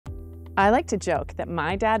I like to joke that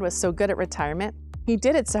my dad was so good at retirement, he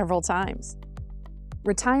did it several times.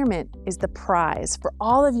 Retirement is the prize for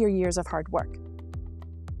all of your years of hard work.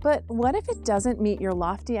 But what if it doesn't meet your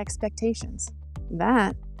lofty expectations?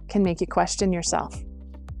 That can make you question yourself.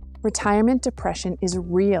 Retirement depression is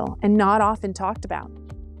real and not often talked about.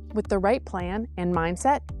 With the right plan and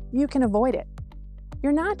mindset, you can avoid it.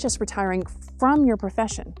 You're not just retiring from your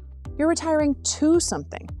profession, you're retiring to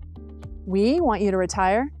something. We want you to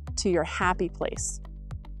retire to your happy place.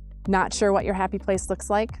 Not sure what your happy place looks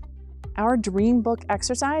like? Our dream book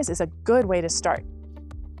exercise is a good way to start.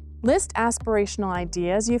 List aspirational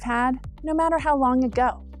ideas you've had, no matter how long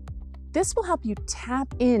ago. This will help you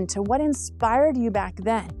tap into what inspired you back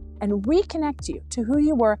then and reconnect you to who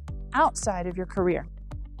you were outside of your career.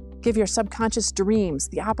 Give your subconscious dreams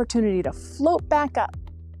the opportunity to float back up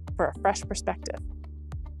for a fresh perspective.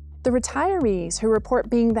 The retirees who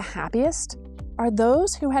report being the happiest are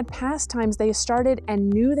those who had pastimes they started and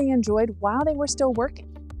knew they enjoyed while they were still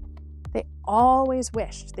working. They always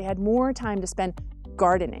wished they had more time to spend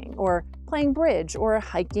gardening or playing bridge or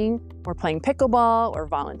hiking or playing pickleball or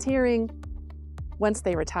volunteering. Once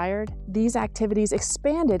they retired, these activities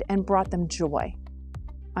expanded and brought them joy.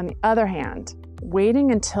 On the other hand,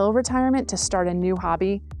 waiting until retirement to start a new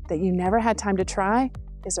hobby that you never had time to try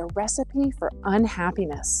is a recipe for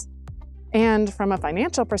unhappiness. And from a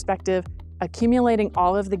financial perspective, accumulating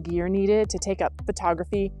all of the gear needed to take up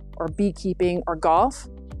photography or beekeeping or golf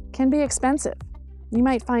can be expensive. You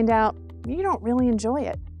might find out you don't really enjoy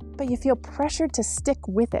it, but you feel pressured to stick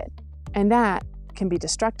with it, and that can be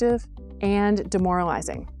destructive and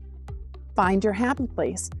demoralizing. Find your happy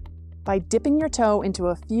place by dipping your toe into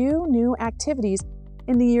a few new activities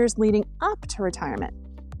in the years leading up to retirement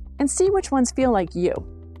and see which ones feel like you.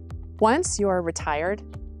 Once you're retired,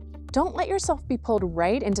 don't let yourself be pulled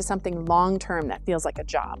right into something long-term that feels like a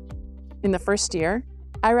job. In the first year,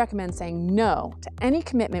 I recommend saying no to any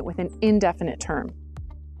commitment with an indefinite term.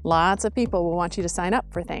 Lots of people will want you to sign up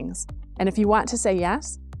for things, and if you want to say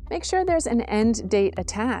yes, make sure there's an end date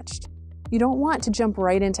attached. You don't want to jump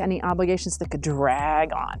right into any obligations that could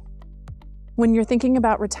drag on. When you're thinking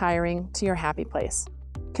about retiring to your happy place,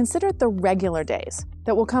 consider the regular days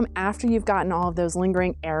that will come after you've gotten all of those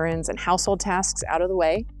lingering errands and household tasks out of the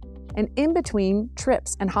way, and in between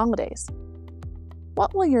trips and holidays.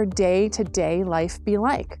 What will your day-to-day life be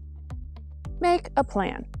like? Make a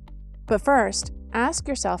plan. But first, ask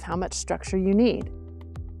yourself how much structure you need.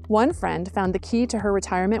 One friend found the key to her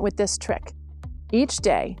retirement with this trick. Each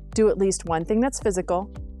day, do at least one thing that's physical,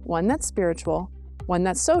 one that's spiritual, one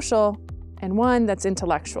that's social, and one that's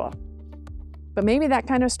intellectual. But maybe that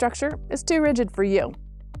kind of structure is too rigid for you.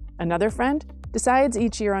 Another friend decides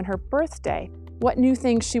each year on her birthday what new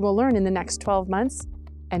things she will learn in the next 12 months,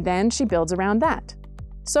 and then she builds around that.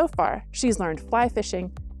 So far, she's learned fly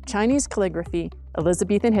fishing, Chinese calligraphy,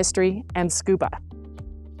 Elizabethan history, and scuba.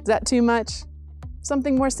 Is that too much?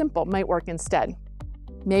 Something more simple might work instead.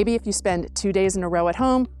 Maybe if you spend 2 days in a row at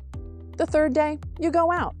home, the third day, you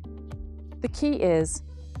go out. The key is,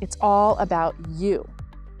 it's all about you.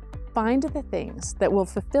 Find the things that will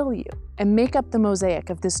fulfill you and make up the mosaic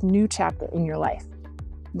of this new chapter in your life.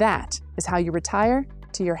 That is how you retire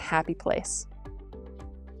to your happy place.